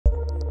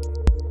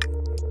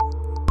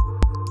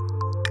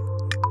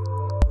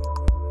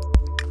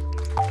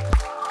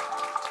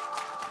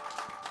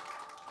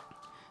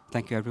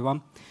Thank you,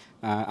 everyone.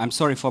 I'm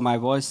sorry for my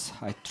voice.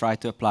 I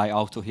tried to apply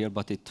auto here,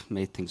 but it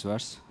made things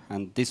worse.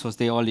 And this was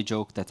the only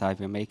joke that I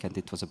will make, and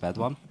it was a bad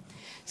one.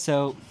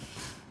 So,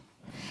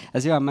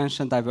 as Johan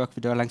mentioned, I work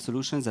with Erlang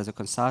Solutions as a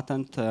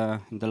consultant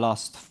in the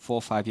last 4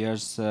 or 5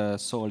 years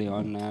solely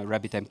on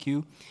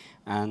RabbitMQ.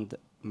 And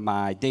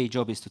my day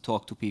job is to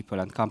talk to people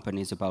and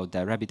companies about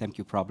their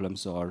RabbitMQ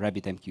problems or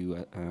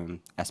RabbitMQ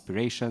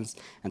aspirations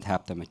and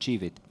help them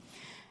achieve it.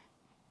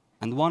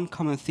 And one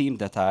common theme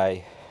that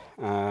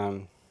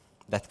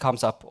that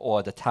comes up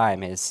all the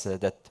time is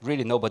that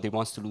really nobody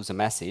wants to lose a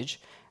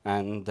message,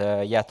 and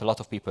yet a lot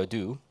of people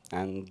do,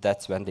 and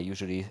that's when they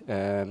usually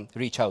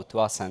reach out to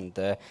us and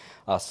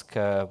ask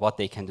what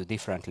they can do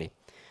differently.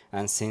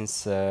 And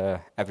since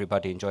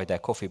everybody enjoyed their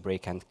coffee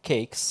break and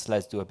cakes,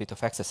 let's do a bit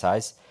of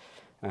exercise.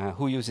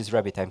 Who uses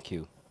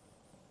RabbitMQ?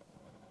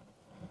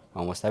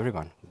 Almost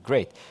everyone.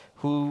 Great.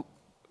 Who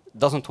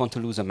doesn't want to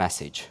lose a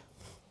message?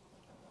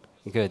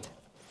 Good.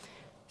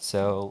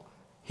 So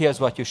here's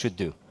what you should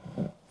do.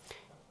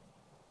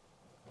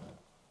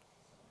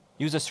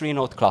 Use a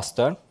 3-node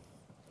cluster,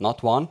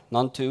 not 1,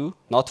 not 2,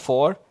 not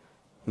 4,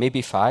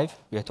 maybe 5.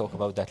 We'll talk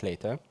about that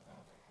later.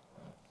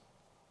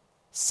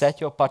 Set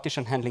your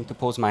partition handling to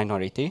pose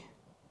minority.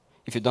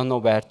 If you don't know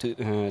where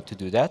to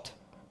do that,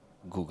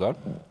 Google.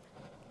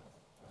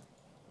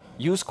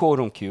 Use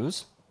quorum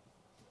queues,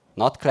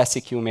 not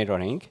classic queue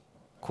mirroring,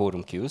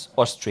 quorum queues,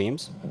 or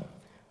streams.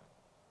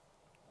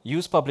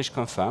 Use publish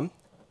confirm,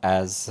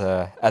 as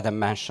Adam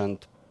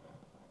mentioned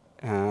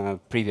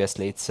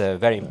previously. It's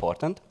very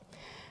important.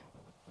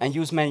 And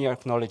use manual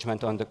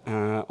acknowledgement on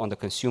the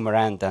consumer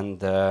end,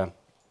 and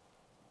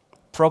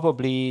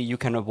probably you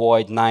can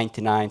avoid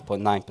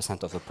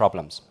 99.9% of the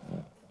problems.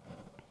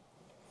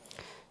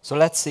 So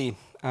let's see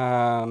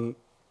a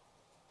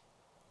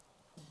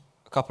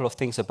couple of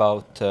things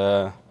about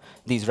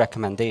these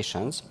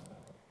recommendations.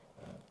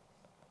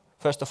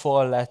 First of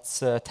all,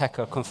 let's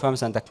tackle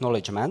confirms and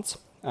acknowledgements,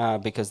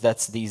 because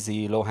that's the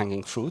easy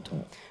low-hanging fruit.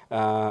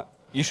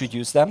 You should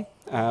use them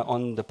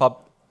on the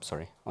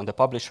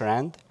publisher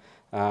end.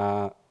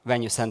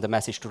 When you send a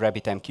message to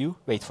RabbitMQ,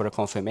 wait for a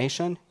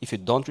confirmation. If you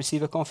don't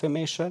receive a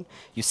confirmation,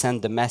 you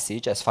send the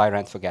message as fire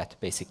and forget,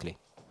 basically.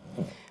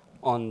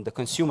 On the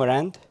consumer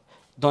end,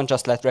 don't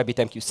just let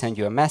RabbitMQ send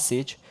you a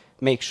message.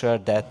 Make sure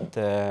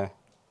that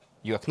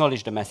you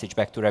acknowledge the message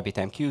back to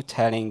RabbitMQ,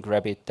 telling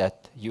Rabbit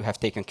that you have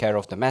taken care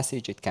of the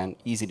message. It can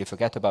easily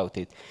forget about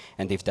it.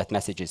 And if that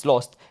message is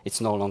lost, it's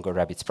no longer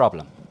Rabbit's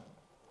problem.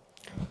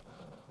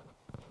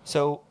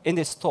 So in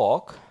this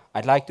talk,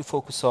 I'd like to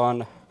focus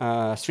on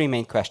 3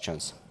 main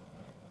questions.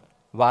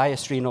 Why a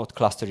 3-node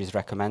cluster is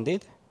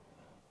recommended?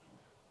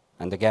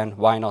 And again,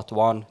 why not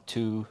 1,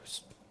 2,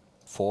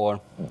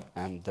 4,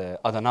 and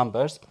other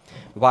numbers?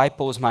 Why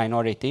pose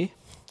minority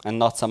and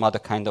not some other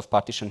kind of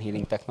partition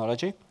healing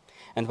technology?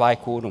 And why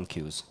quorum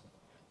queues?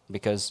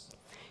 Because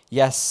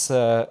yes,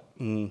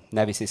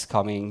 Nevis is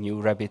coming, new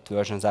Rabbit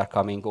versions are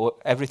coming,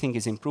 everything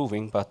is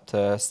improving,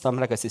 but some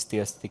legacies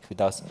still stick with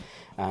us,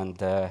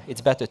 and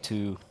it's better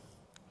to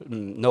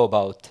know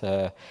about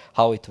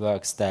how it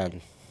works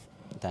than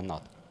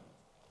not.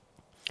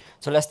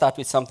 So let's start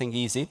with something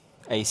easy,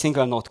 a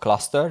single node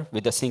cluster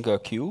with a single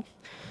queue.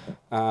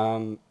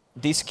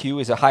 This queue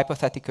is a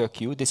hypothetical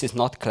queue. This is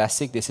not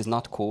classic, this is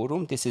not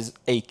quorum, this is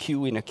a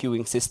queue in a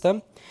queuing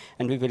system,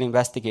 and we will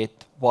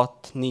investigate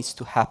what needs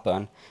to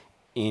happen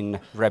in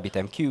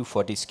RabbitMQ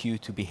for this queue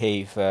to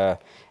behave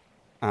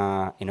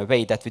in a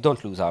way that we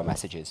don't lose our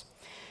messages.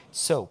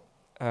 So,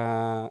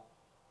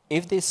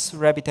 if this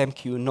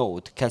RabbitMQ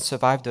node can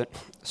survive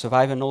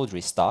a node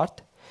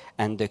restart,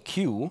 and the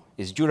queue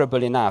is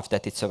durable enough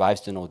that it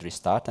survives the node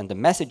restart, and the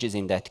messages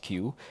in that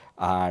queue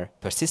are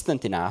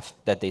persistent enough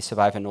that they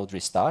survive a node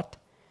restart,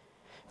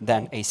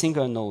 then a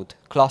single node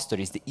cluster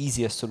is the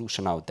easiest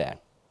solution out there.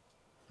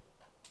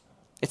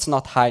 It's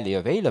not highly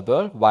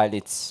available. While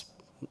it's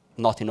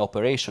not in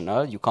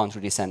operational, you can't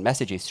really send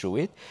messages through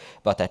it,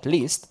 but at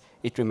least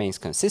it remains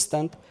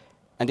consistent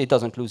and it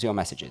doesn't lose your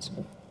messages.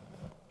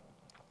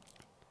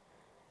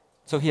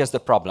 So here's the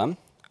problem.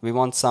 We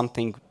want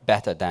something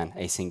better than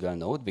a single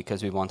node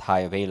because we want high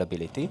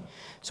availability.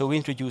 So we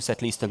introduce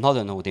at least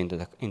another node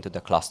into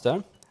the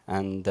cluster.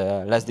 And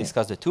let's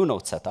discuss the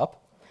 2-node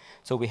setup.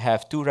 So we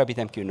have 2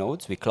 RabbitMQ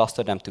nodes. We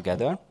cluster them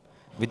together.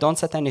 We don't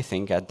set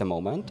anything at the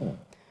moment.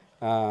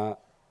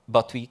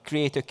 But we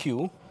create a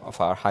queue of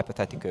our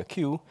hypothetical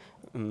queue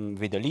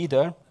with a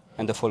leader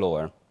and a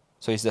follower.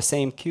 So it's the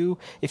same queue.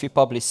 If we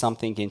publish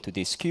something into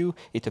this queue,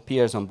 it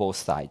appears on both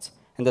sides.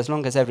 And as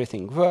long as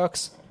everything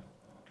works,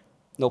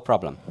 no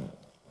problem.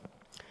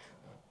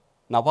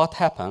 Now, what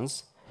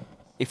happens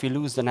if we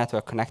lose the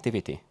network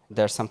connectivity?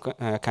 There's some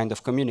kind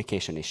of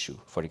communication issue,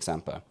 for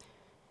example.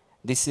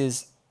 This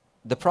is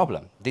the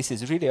problem. This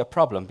is really a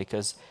problem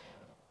because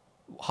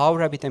how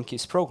RabbitMQ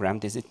is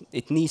programmed is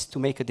it needs to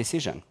make a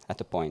decision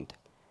at a point.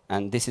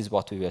 And this is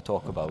what we will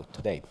talk about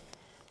today.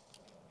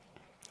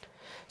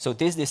 So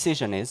this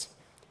decision is,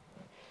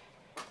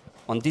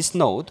 on this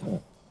node,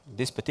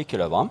 this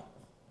particular one,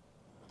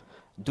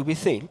 do we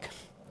think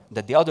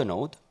that the other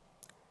node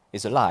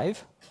is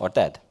alive or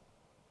dead.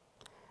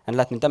 And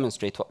let me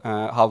demonstrate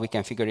how we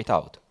can figure it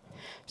out.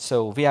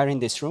 So we are in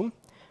this room.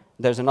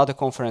 There's another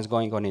conference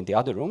going on in the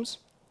other rooms.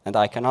 And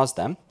I can ask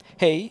them,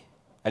 hey,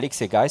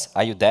 Elixir guys,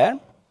 are you there?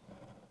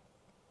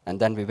 And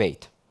then we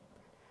wait.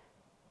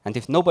 And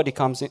if nobody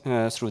comes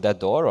through that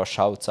door or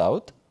shouts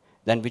out,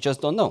 then we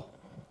just don't know.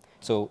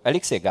 So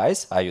Elixir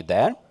guys, are you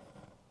there?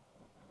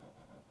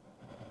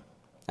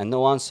 And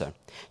no answer.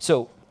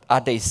 So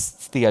are they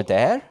still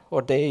there,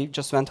 or they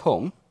just went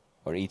home,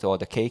 or eat all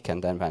the cake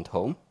and then went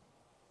home?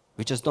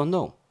 We just don't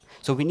know.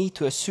 So we need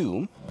to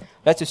assume,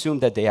 let's assume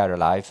that they are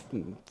alive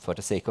for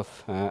the sake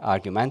of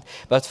argument.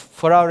 But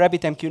for our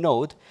RabbitMQ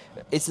node,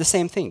 it's the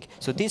same thing.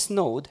 So this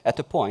node at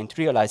a point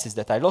realizes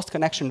that I lost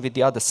connection with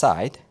the other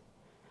side.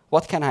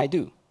 What can I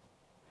do?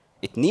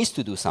 It needs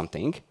to do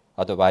something,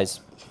 otherwise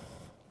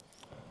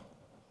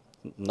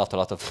not a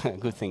lot of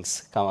good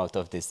things come out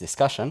of this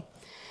discussion.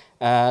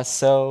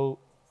 So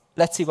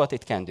let's see what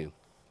it can do.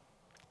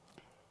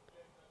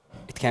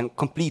 It can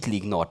completely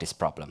ignore this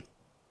problem.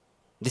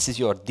 This is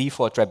your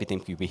default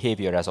RabbitMQ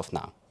behavior as of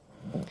now.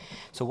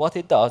 So what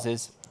it does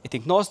is it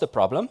ignores the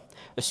problem,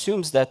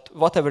 assumes that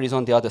whatever is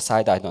on the other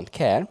side, I don't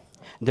care.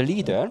 The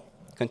leader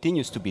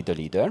continues to be the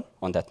leader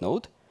on that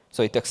node,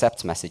 so it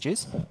accepts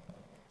messages.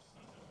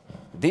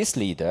 This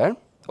leader,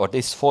 or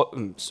this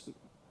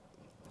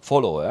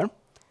follower,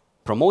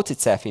 promotes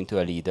itself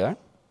into a leader,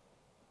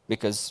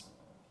 because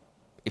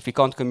if we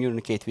can't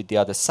communicate with the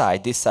other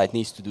side, this side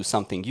needs to do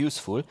something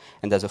useful,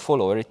 and as a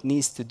follower, it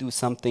needs to do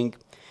something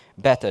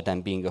better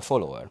than being a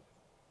follower.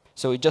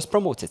 So it just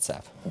promotes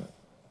itself.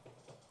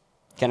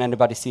 Can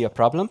anybody see a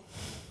problem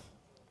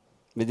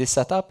with this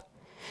setup?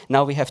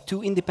 Now we have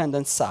two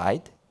independent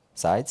sides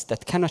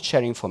that cannot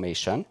share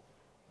information.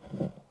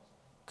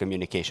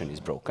 Communication is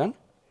broken.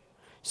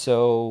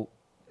 So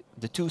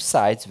the two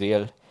sides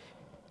will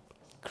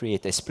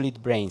create a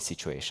split brain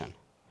situation.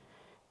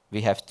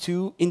 We have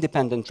two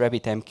independent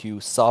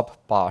RabbitMQ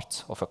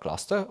sub-parts of a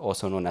cluster,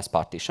 also known as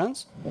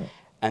partitions.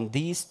 And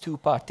these two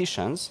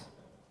partitions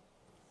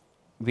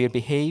will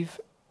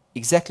behave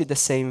exactly the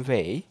same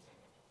way,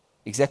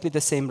 exactly the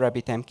same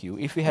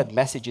RabbitMQ. If we had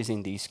messages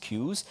in these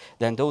queues,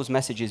 then those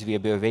messages will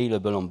be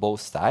available on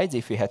both sides.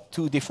 If we had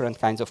two different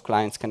kinds of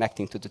clients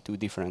connecting to the two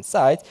different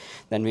sides,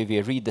 then we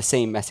will read the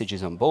same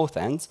messages on both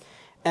ends,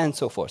 and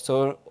so forth.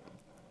 So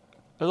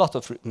a lot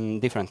of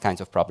different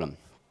kinds of problem.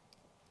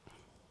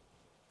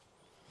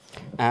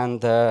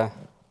 And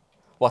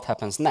what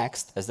happens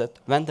next is that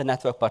when the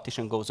network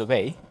partition goes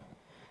away,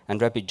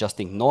 and Rabbit just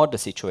ignored the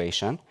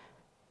situation,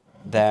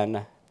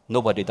 then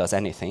nobody does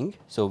anything.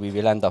 So we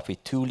will end up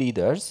with two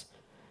leaders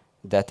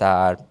that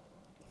have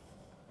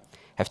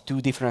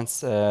two different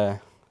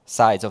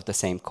sides of the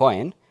same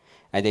coin,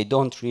 and they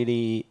don't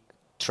really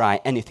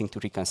try anything to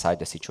reconcile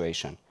the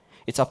situation.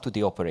 It's up to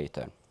the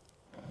operator.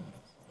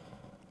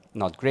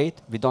 Not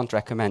great. We don't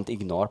recommend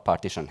ignore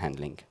partition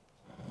handling.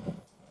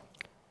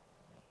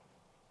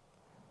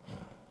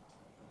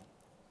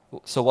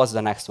 So what's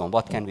the next one?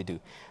 What can we do?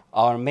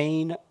 Our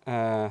main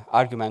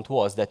argument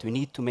was that we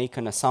need to make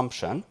an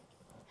assumption,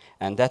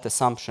 and that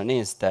assumption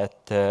is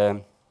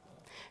that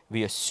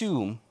we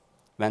assume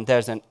when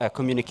there's a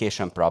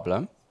communication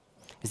problem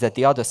is that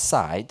the other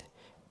side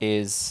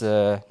is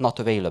not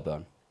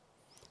available.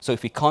 So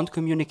if we can't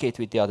communicate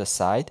with the other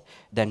side,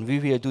 then we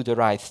will do the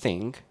right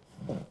thing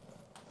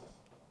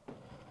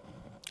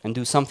and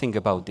do something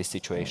about this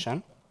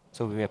situation.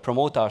 So we will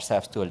promote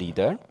ourselves to a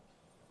leader,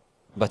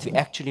 but we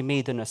actually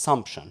made an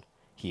assumption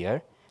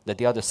here that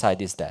the other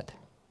side is dead.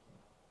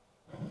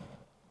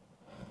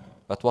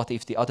 But what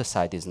if the other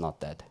side is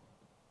not dead?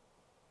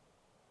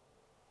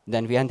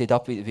 Then we ended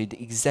up with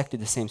exactly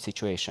the same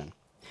situation.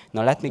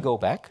 Now let me go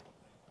back.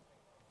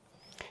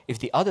 If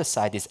the other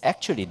side is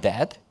actually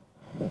dead,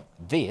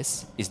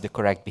 this is the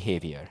correct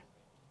behavior.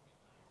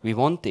 We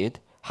wanted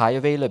high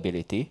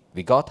availability.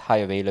 We got high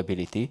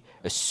availability,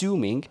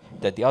 assuming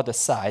that the other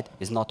side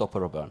is not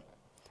operable.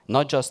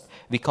 Not just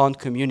we can't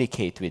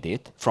communicate with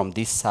it from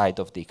this side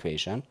of the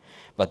equation,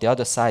 but the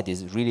other side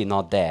is really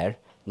not there,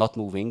 not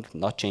moving,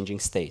 not changing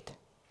state.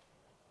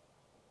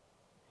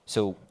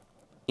 So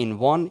in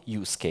one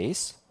use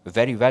case, a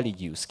very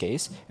valid use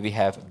case, we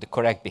have the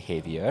correct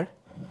behavior.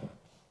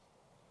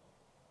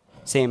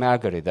 Same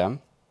algorithm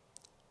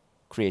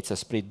creates a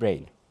split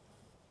brain.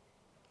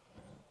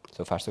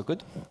 So far, so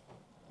good.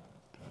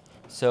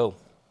 So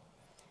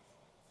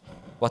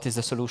what is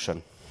the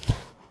solution?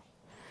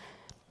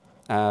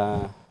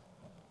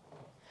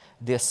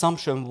 The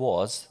assumption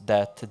was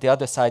that the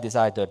other side is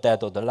either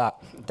dead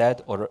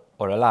or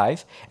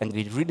alive, and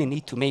we really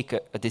need to make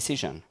a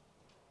decision.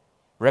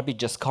 Rabbit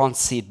just can't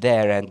sit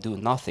there and do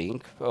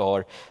nothing,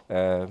 or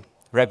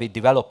Rabbit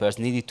developers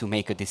needed to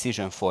make a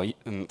decision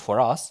for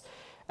us,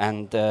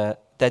 and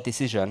that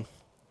decision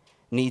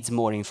needs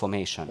more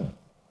information.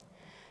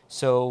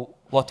 So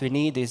what we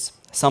need is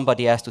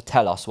somebody has to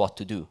tell us what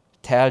to do,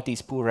 tell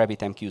these poor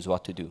RabbitMQs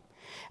what to do.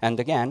 And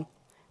again,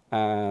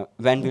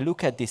 when we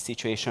look at this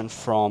situation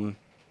from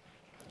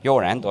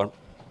your end or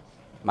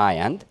my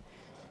end,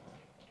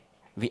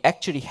 we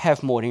actually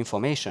have more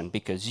information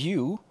because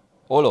you,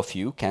 all of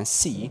you, can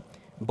see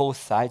both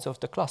sides of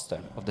the cluster,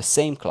 of the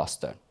same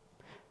cluster.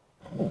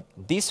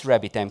 This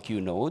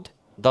RabbitMQ node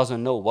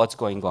doesn't know what's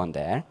going on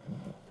there,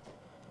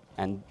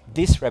 and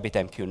this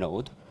RabbitMQ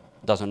node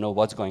doesn't know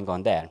what's going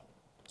on there.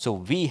 So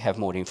we have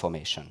more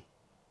information.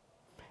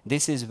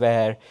 This is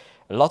where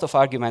a lot of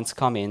arguments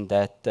come in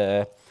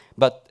that,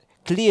 but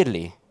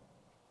clearly,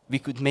 we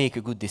could make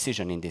a good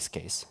decision in this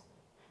case.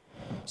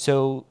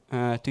 So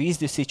to ease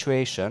the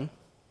situation,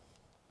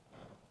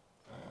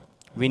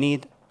 we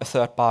need a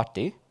third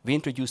party. We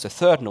introduce a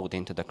third node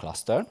into the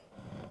cluster.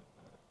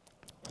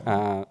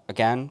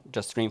 Again,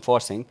 just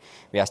reinforcing,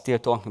 we are still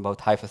talking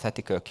about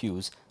hypothetical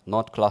queues,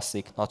 not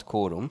classic, not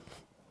quorum.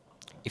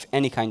 If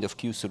any kind of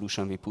queue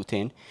solution we put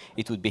in,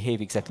 it would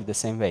behave exactly the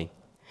same way.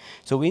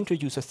 So we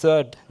introduce a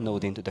third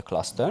node into the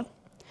cluster,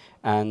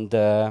 and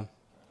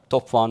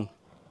top one,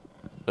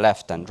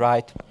 left and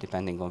right,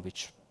 depending on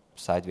which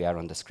side we are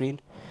on the screen.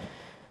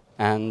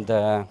 And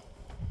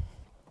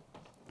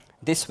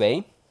this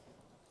way,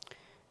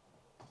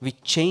 we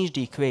change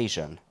the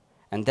equation,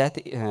 and that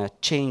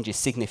change is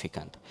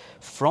significant.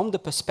 From the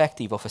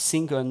perspective of a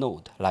single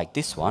node, like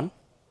this one,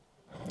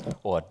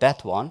 or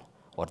that one,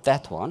 or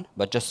that one,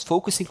 but just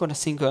focusing on a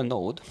single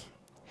node,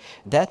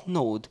 that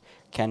node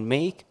can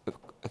make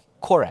a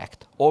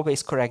correct,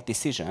 always correct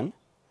decision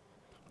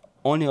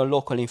only on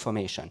local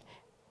information.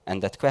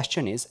 And that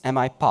question is, am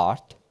I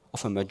part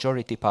of a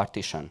majority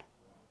partition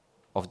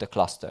of the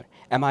cluster?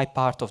 Am I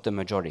part of the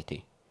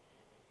majority?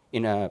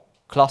 In a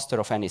cluster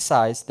of any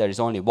size, there is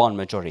only one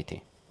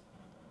majority,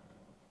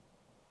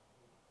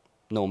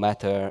 no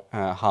matter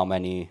how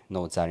many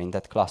nodes are in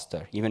that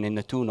cluster. Even in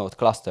a two-node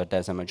cluster,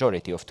 there's a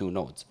majority of two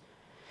nodes.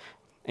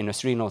 In a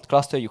three-node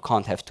cluster, you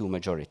can't have two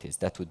majorities.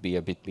 That would be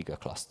a bit bigger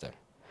cluster.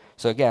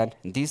 So again,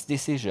 this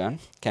decision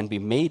can be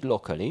made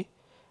locally,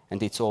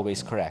 and it's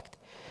always correct.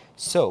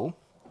 So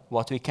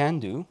what we can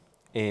do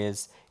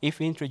is, if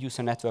we introduce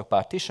a network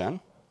partition,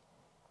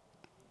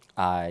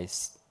 I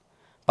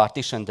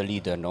partition the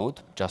leader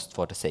node just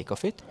for the sake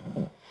of it,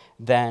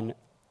 then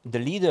the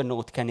leader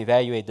node can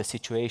evaluate the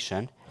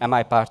situation. Am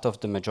I part of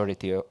the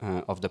majority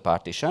of the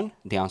partition?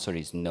 The answer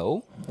is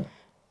no.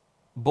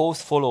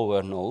 Both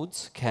follower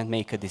nodes can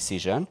make a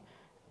decision.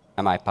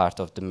 Am I part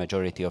of the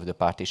majority of the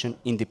partition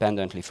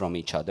independently from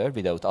each other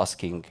without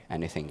asking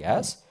anything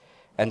else?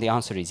 And the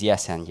answer is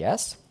yes and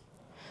yes.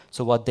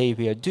 So what they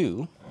will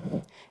do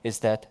is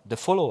that the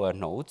follower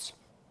nodes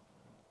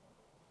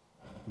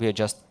will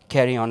just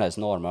carry on as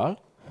normal,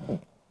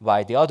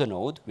 while the other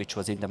node, which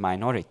was in the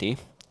minority,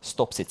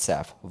 stops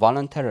itself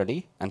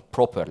voluntarily and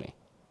properly.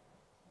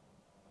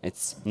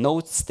 It's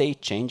no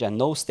state change, and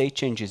no state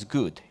change is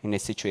good in a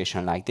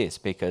situation like this,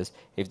 because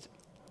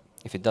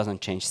if it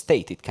doesn't change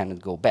state, it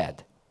cannot go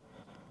bad,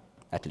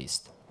 at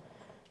least.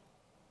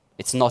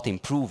 It's not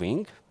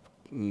improving.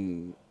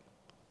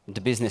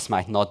 The business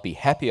might not be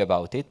happy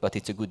about it, but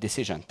it's a good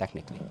decision,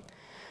 technically.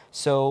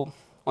 So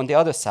on the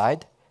other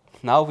side,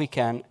 now we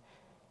can,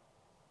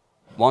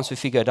 once we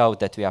figured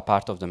out that we are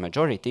part of the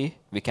majority,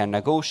 we can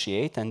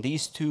negotiate, and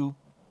these two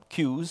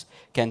queues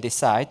can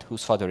decide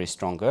whose fodder is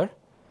stronger,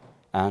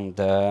 and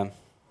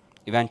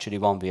eventually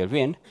one will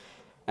win,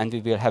 and we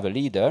will have a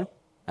leader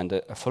and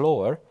a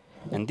follower,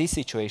 and this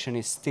situation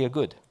is still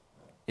good.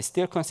 It's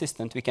still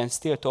consistent. We can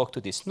still talk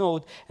to this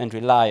node and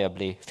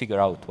reliably figure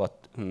out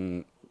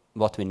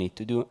what we need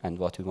to do and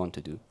what we want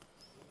to do.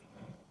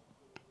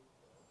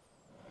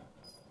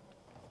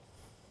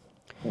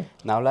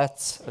 Now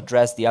let's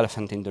address the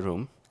elephant in the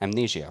room,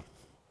 Mnesia.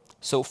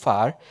 So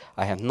far,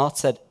 I have not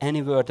said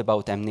any word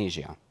about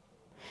Mnesia.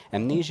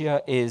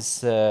 Mnesia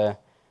is the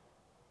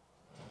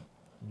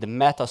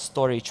meta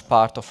storage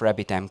part of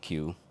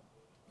RabbitMQ.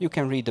 You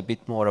can read a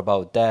bit more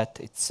about that.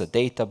 It's a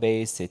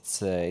database.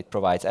 It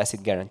provides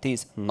ACID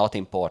guarantees. Not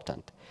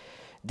important.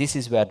 This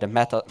is where the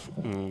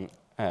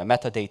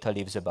metadata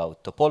lives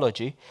about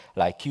topology,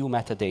 like queue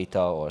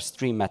metadata or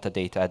stream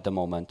metadata at the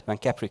moment. When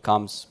Capri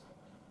comes,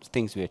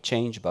 things will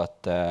change,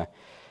 but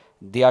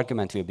the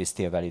argument will be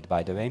still valid,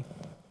 by the way.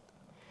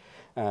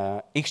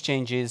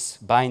 Exchanges,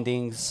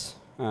 bindings,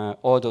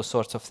 all those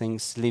sorts of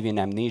things live in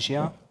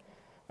Mnesia.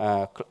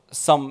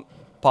 Some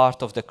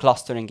part of the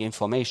clustering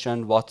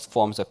information, what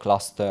forms a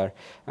cluster,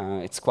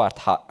 it's quite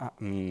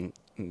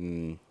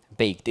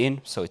baked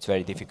in, so it's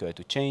very difficult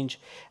to change.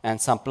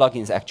 And some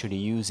plugins actually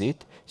use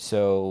it,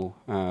 so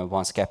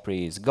once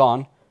Capri is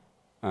gone,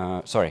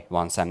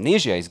 once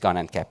Mnesia is gone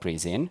and Capri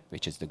is in,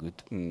 which is the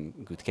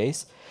good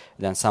case,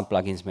 then some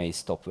plugins may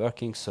stop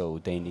working,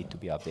 so they need to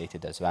be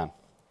updated as well.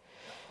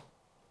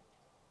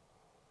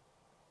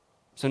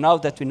 So now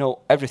that we know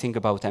everything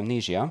about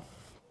Mnesia,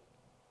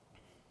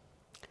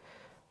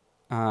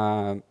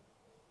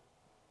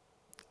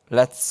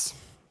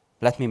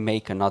 let me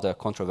make another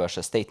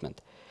controversial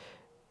statement.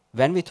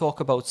 When we talk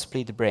about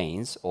split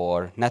brains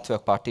or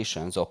network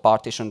partitions or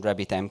partitioned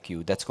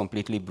RabbitMQ that's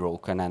completely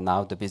broken and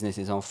now the business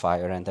is on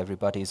fire and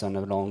everybody is on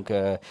a long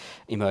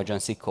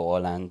emergency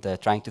call and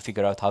trying to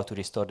figure out how to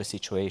restore the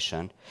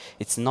situation,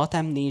 it's not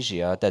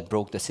Mnesia that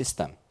broke the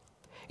system.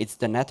 It's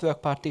the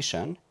network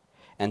partition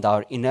and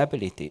our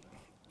inability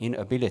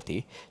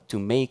to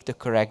make the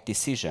correct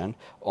decision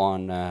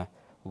on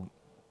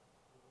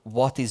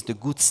what is the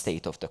good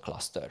state of the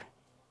cluster.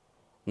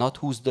 Not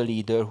who's the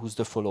leader, who's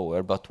the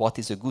follower, but what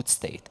is a good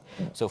state.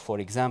 So for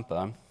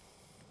example,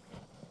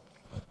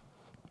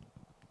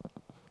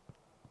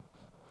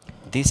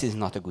 this is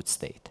not a good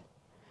state.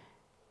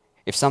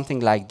 If something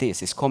like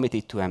this is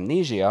committed to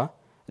Mnesia,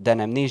 then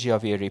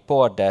Mnesia will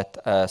report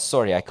that,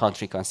 sorry, I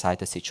can't reconcile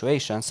the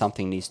situation,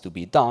 something needs to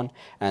be done,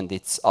 and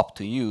it's up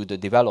to you, the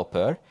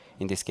developer,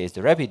 in this case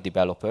the Rabbit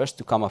developers,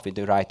 to come up with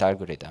the right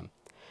algorithm.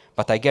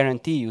 But I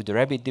guarantee you the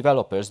Rabbit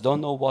developers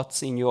don't know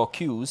what's in your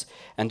queues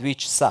and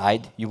which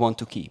side you want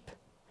to keep.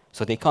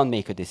 So they can't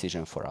make a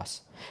decision for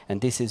us.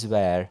 And this is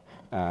where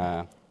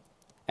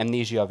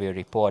Mnesia will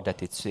report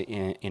that it's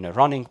in a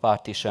running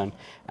partition,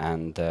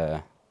 and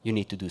you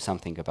need to do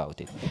something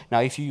about it. Now,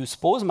 if you use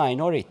pose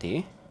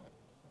minority,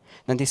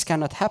 then this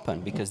cannot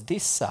happen, because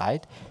this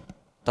side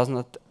does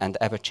not and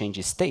ever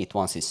changes state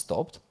once it's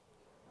stopped.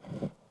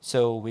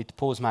 So with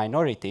pose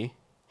minority,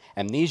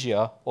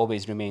 Mnesia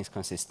always remains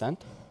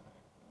consistent.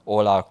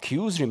 All our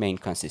queues remain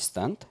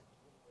consistent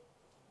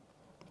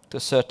to a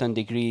certain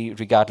degree,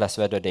 regardless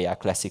whether they are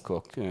classic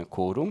or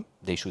quorum.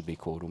 They should be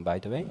quorum, by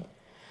the way.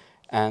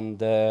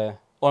 And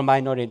all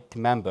minority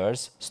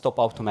members stop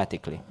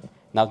automatically.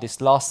 Now,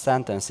 this last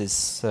sentence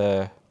is,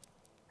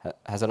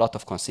 has a lot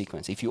of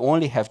consequence. If you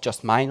only have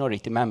just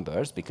minority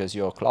members, because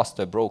your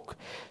cluster broke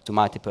to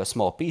multiple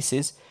small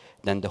pieces,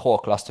 then the whole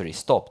cluster is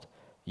stopped.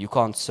 You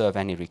can't serve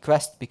any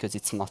request because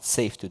it's not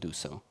safe to do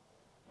so,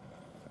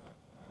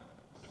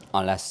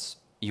 unless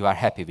you are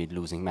happy with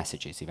losing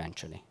messages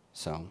eventually.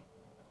 So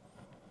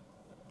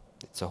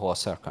it's a whole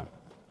circle.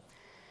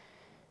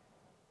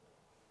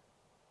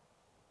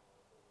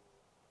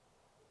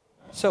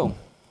 So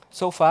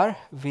far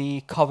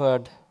we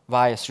covered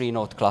why a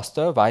 3-node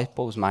cluster, why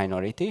pose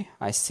minority.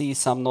 I see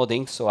some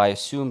nodding, so I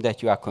assume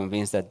that you are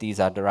convinced that these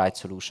are the right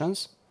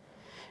solutions.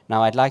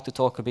 Now I'd like to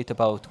talk a bit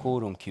about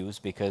quorum queues,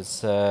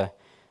 because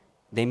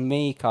they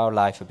make our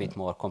life a bit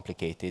more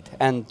complicated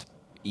and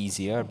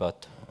easier,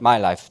 but my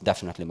life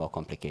definitely more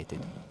complicated.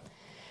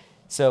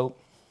 So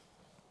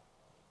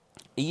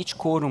each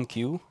quorum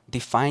queue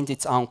defines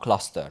its own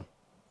cluster.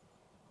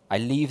 I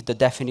leave the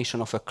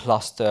definition of a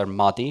cluster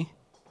muddy,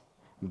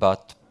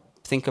 but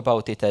think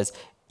about it as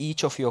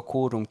each of your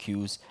quorum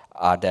queues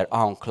are their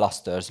own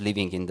clusters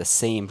living in the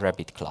same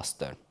Rabbit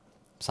cluster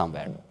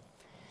somewhere.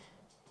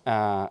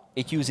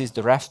 It uses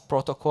the REFT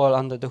protocol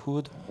under the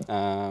hood.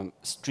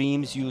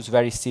 Streams use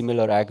very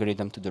similar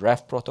algorithm to the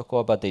REFT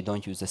protocol, but they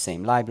don't use the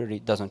same library.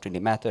 It doesn't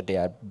really matter. They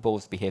are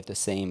both behave the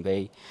same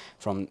way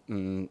from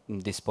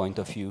this point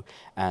of view,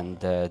 and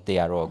they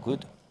are all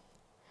good.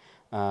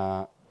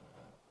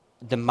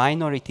 The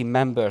minority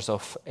members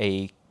of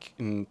a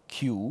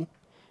queue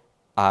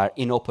are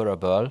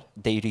inoperable.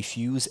 They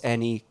refuse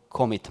any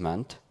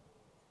commitment.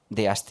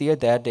 They are still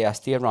there. They are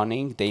still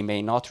running. They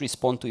may not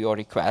respond to your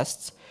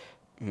requests.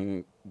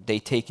 They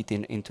take it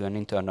into an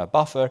internal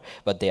buffer,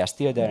 but they are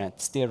still there and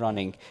still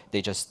running.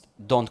 They just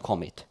don't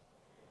commit.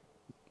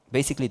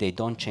 Basically, they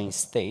don't change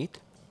state.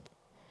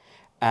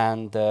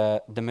 And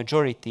the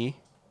majority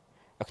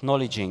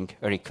acknowledging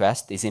a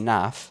request is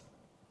enough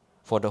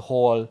for the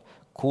whole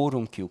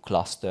quorum queue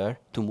cluster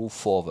to move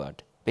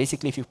forward.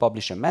 Basically, if you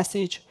publish a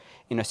message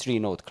in a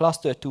 3-node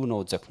cluster, 2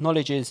 nodes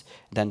acknowledges,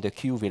 then the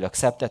queue will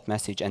accept that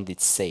message and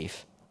it's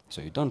safe.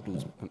 So you don't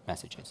lose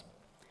messages.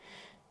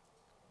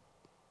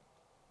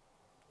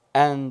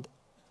 And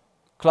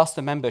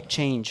cluster member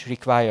change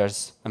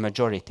requires a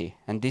majority,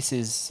 and this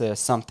is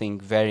something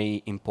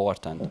very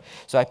important.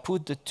 So I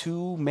put the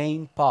 2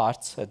 main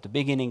parts at the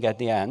beginning, at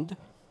the end.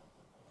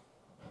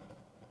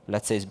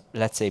 Let's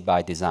say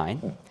by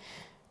design.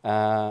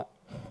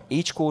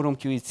 Each quorum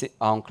queue is its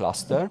own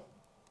cluster,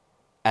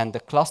 and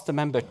the cluster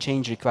member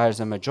change requires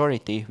a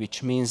majority,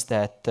 which means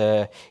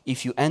that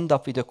if you end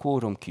up with a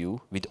quorum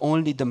queue with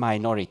only the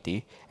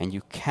minority, and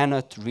you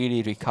cannot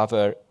really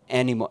recover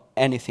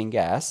anything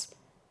else,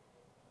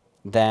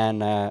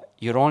 then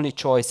your only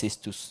choice is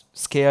to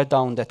scale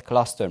down that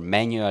cluster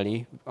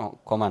manually on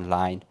command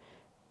line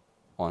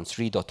on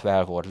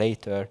 3.12 or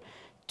later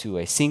to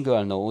a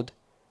single node,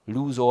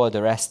 lose all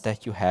the rest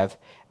that you have,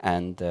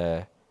 and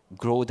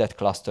grow that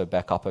cluster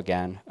back up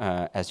again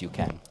as you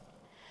can.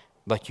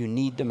 But you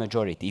need the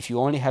majority. If you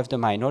only have the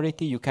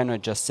minority, you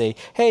cannot just say,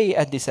 hey,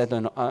 add this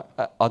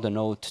other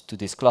node to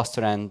this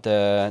cluster, and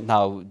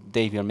now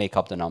they will make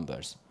up the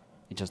numbers.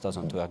 It just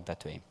doesn't work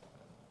that way.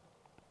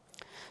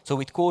 So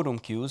with quorum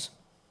queues,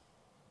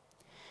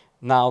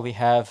 now we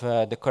have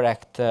the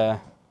correct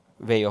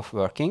way of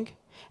working.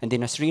 And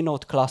in a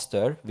 3-node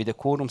cluster with a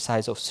quorum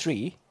size of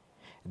 3,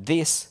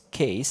 this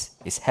case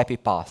is happy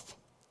path.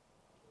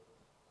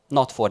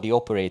 Not for the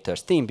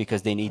operators team,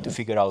 because they need to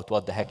figure out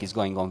what the heck is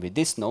going on with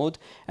this node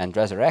and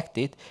resurrect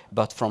it,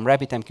 but from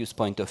RabbitMQ's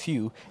point of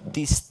view,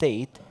 this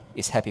state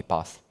is happy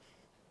path.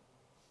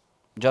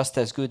 Just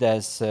as good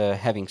as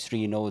having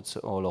 3 nodes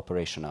all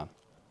operational.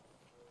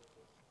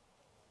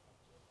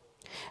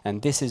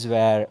 And this is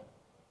where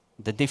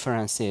the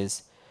difference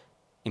is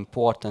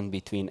important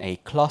between a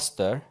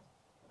cluster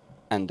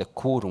and a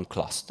quorum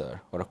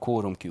cluster, or a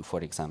quorum queue,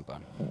 for example.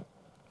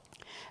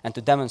 And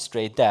to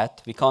demonstrate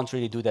that, we can't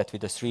really do that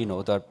with a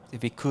 3-node, or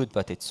we could,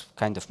 but it's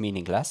kind of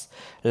meaningless.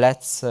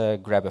 Let's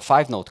grab a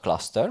 5-node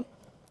cluster,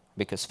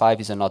 because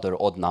 5 is another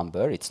odd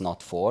number, it's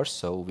not 4,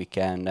 so we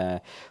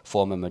can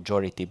form a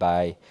majority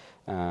by,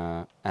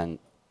 and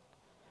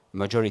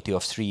majority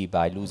of 3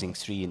 by losing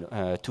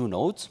 2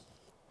 nodes.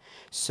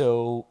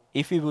 So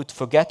if we would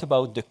forget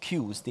about the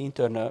queues, the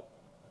internal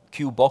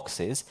queue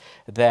boxes,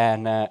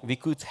 then we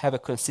could have a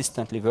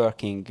consistently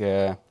working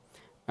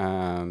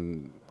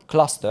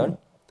cluster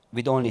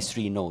with only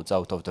 3 nodes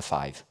out of the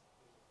 5.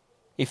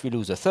 If we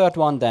lose a third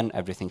one, then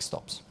everything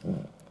stops.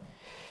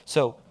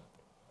 So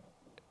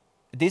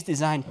this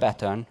design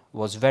pattern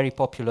was very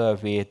popular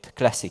with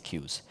classic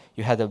queues.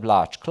 You had a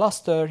large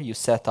cluster, you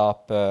set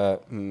up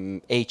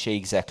HA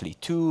exactly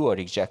 2 or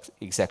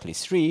exactly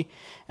 3,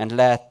 and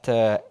let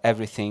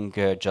everything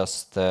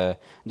just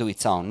do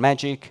its own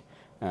magic.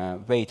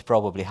 Wait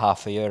probably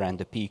half a year and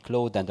the peak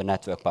load and the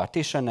network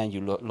partition, and you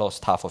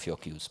lost half of your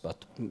queues.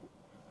 But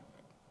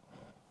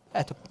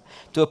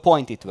to a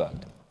point it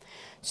worked.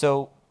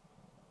 So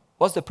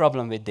what's the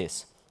problem with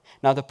this?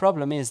 Now the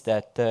problem is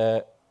that,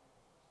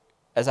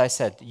 as I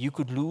said, you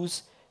could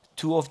lose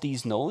 2 of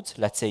these nodes,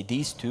 let's say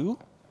these 2,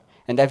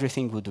 and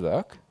everything would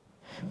work.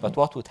 But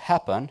what would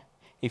happen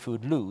if you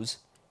would lose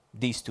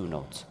these 2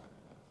 nodes?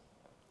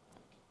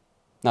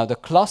 Now the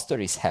cluster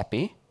is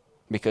happy,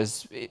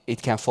 because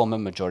it can form a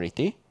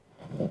majority.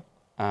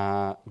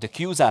 The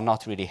queues are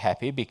not really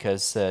happy,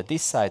 because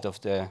this side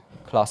of the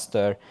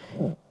cluster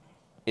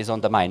is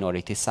on the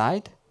minority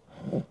side.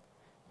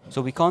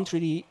 So we can't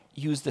really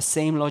use the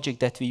same logic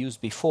that we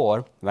used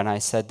before when I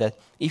said that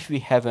if we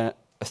have a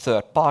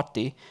third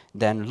party,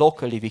 then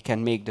locally we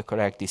can make the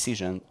correct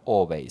decision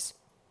always.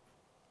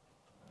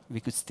 We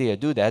could still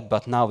do that,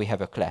 but now we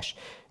have a clash.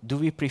 Do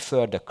we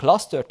prefer the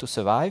cluster to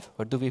survive,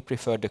 or do we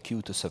prefer the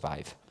queue to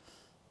survive?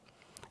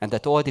 And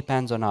that all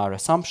depends on our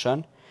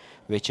assumption,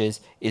 which is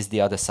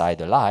the other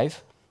side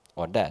alive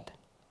or dead?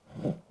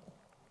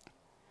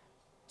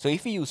 So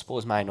if we use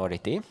pose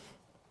minority,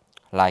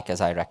 like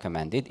as I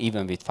recommended,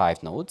 even with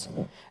 5 nodes,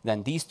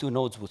 then these 2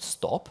 nodes would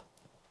stop.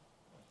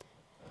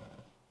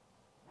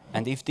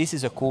 And if this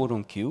is a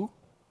quorum queue,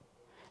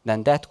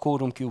 then that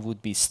quorum queue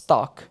would be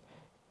stuck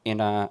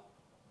in a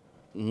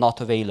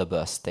not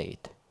available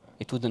state.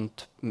 It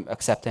wouldn't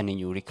accept any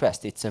new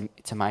request. It's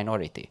a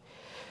minority.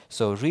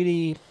 So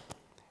really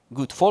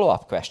good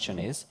follow-up question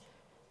is,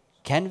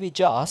 can we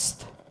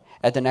just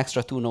add an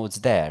extra 2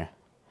 nodes there?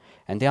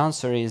 And the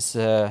answer is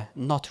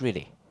not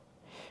really,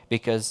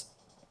 because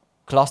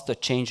cluster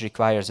change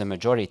requires a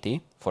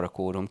majority for a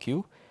quorum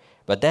queue,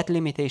 but that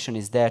limitation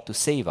is there to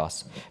save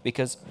us,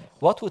 because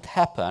what would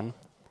happen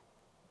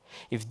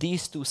if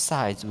these 2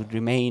 sides would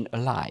remain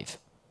alive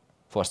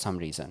for some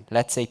reason?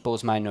 Let's say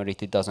pose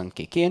minority doesn't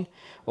kick in,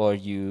 or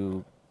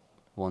you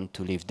want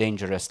to live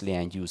dangerously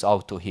and use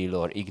auto heal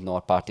or ignore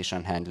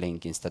partition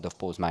handling instead of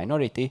pose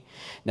minority,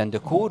 then the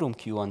quorum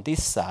queue on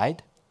this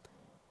side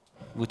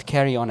would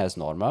carry on as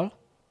normal,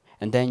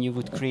 and then you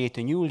would create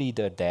a new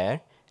leader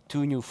there,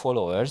 2 new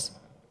followers,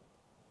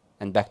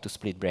 and back to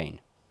split brain.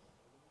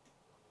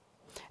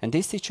 And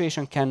this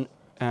situation can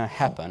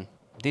happen.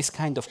 This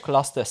kind of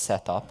cluster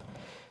setup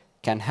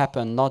can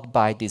happen not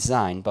by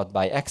design, but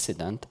by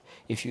accident,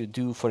 if you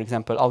do, for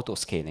example,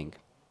 auto-scaling.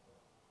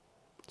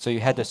 So you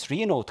had a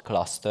 3-node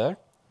cluster,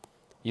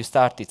 you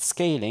started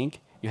scaling,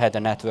 you had a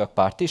network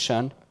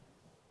partition,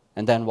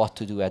 and then what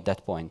to do at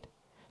that point?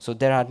 So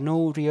there are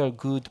no real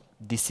good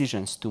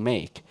decisions to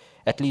make,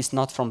 at least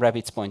not from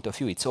Rabbit's point of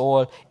view. It's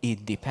all,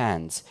 it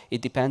depends.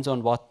 It depends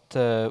on what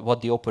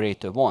the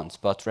operator wants,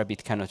 but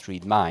Rabbit cannot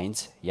read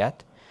minds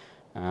yet.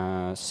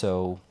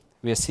 So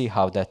we'll see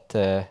how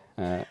that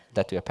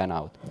will pan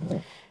out.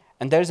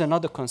 And there's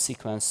another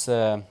consequence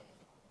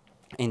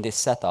in this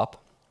setup,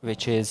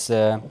 which is,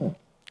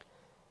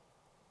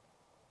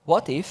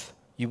 what if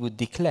you would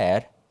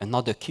declare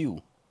another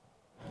queue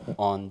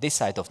on this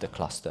side of the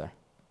cluster?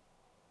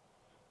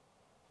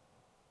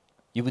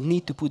 You would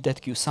need to put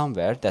that queue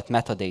somewhere, that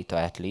metadata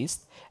at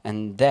least,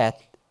 and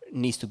that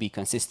needs to be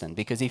consistent.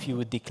 Because if you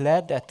would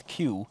declare that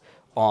queue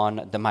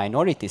on the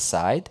minority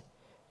side,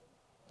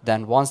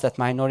 then once that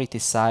minority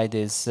side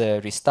is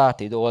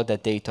restarted, all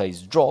that data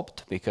is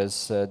dropped,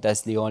 because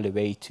that's the only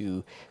way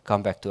to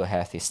come back to a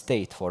healthy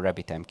state for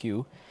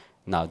RabbitMQ.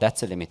 Now,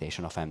 that's a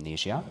limitation of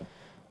Mnesia.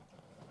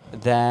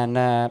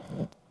 Then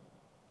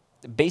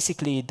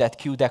basically that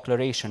queue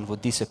declaration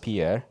would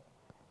disappear,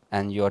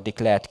 and your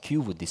declared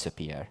queue would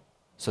disappear.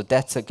 So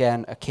that's,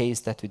 again, a case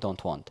that we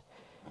don't want.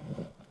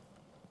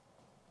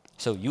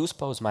 So use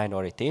pose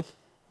minority,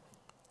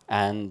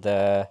 and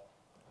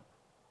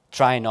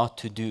try not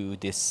to do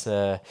this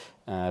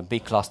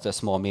big cluster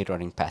small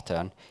mirroring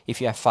pattern. If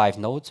you have 5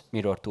 nodes,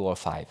 mirror to all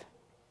 5.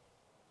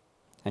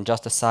 And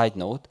just a side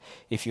note,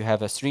 if you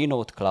have a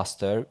 3-node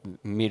cluster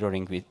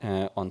mirroring with,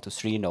 onto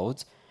 3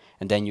 nodes,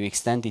 and then you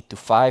extend it to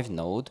 5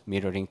 nodes,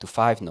 mirroring to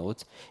 5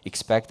 nodes,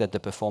 expect that the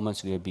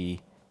performance will be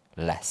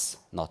less,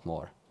 not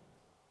more.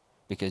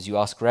 Because you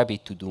ask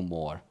Rabbit to do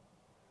more.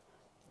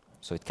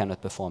 So it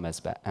cannot perform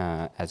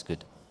as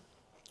good.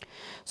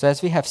 So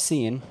as we have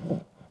seen,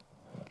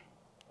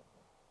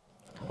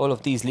 all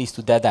of these leads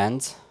to dead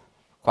ends,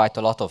 quite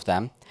a lot of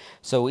them.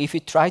 So if we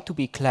try to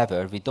be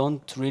clever, we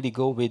don't really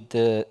go with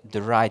the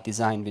right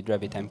design with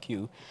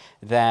RabbitMQ,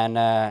 then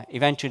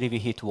eventually we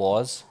hit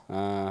walls,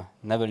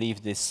 never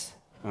leave this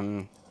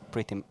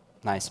pretty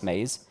nice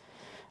maze.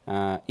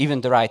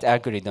 Even the right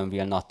algorithm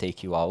will not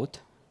take you out.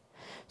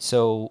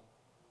 So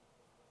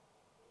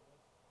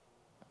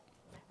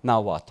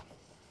now what?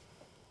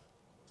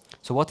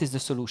 So what is the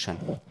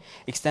solution?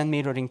 Extend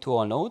mirroring to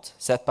all nodes,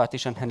 set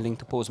partition handling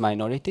to pose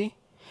minority,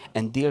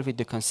 and deal with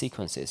the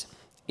consequences.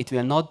 It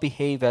will not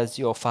behave as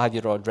your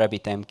 5-year-old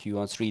RabbitMQ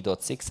on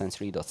 3.6 and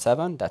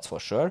 3.7, that's for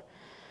sure.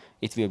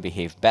 It will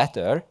behave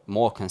better,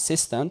 more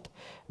consistent,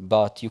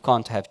 but you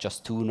can't have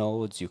just 2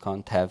 nodes, you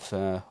can't have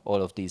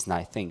all of these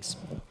nice things.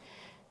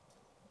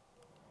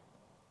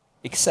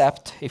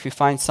 Except if you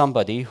find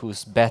somebody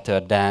who's better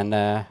than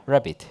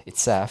Rabbit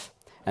itself,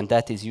 and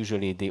that is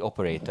usually the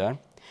operator.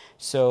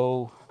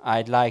 So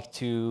I'd like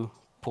to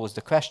pose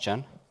the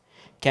question,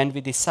 can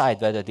we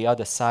decide whether the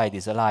other side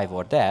is alive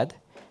or dead?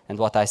 And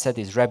what I said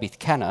is Rabbit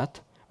cannot,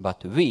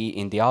 but we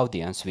in the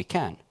audience, we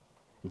can.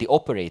 The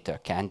operator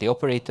can. The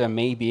operator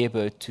may be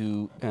able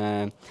to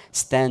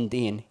stand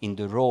in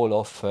the role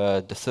of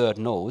the 3rd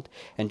node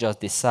and just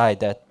decide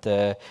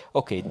that,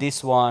 okay,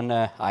 this one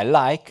I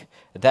like,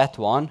 that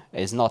one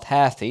is not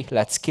healthy,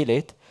 let's kill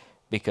it,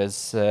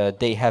 because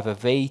they have a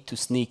way to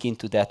sneak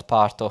into that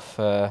part of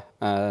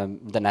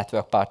the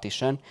network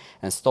partition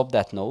and stop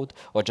that node,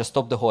 or just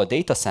stop the whole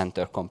data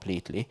center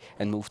completely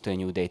and move to a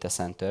new data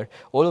center.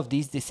 All of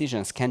these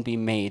decisions can be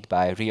made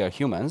by real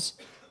humans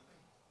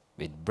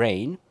with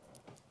brain,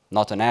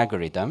 not an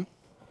algorithm.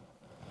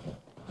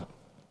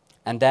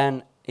 And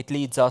then it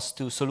leads us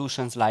to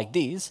solutions like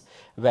these,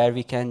 where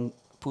we can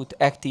put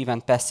active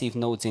and passive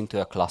nodes into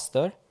a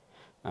cluster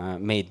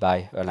made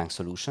by Erlang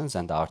Solutions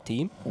and our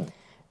team.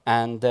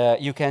 And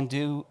you can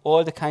do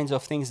all the kinds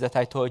of things that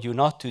I told you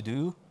not to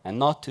do and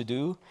not to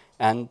do.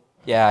 And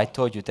yeah, I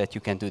told you that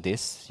you can do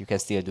this. You can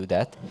still do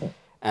that.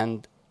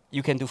 And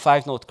you can do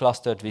 5-node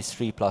clustered with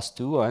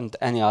 3+2 and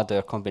any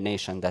other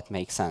combination that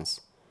makes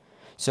sense.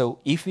 So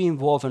if we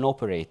involve an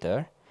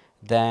operator,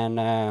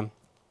 then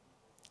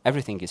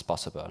everything is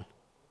possible.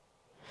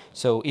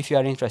 So if you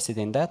are interested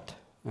in that,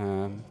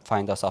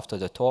 find us after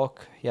the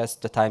talk. Yes,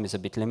 the time is a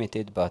bit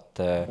limited, but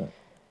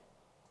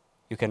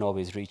you can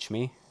always reach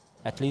me,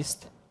 at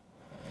least.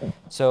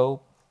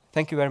 So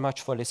thank you very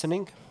much for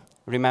listening.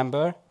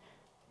 Remember,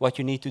 what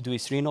you need to do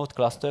is 3-node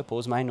cluster,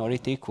 pose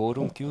minority,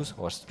 quorum queues,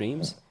 or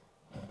streams.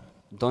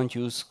 Don't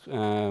use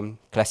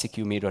classic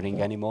queue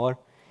mirroring anymore.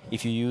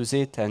 If you use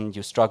it and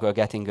you struggle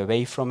getting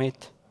away from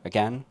it,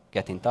 again,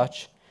 get in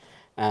touch.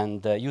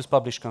 And use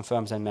publish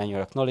confirms and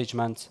manual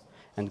acknowledgements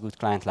and good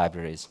client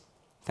libraries.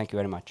 Thank you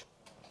very much.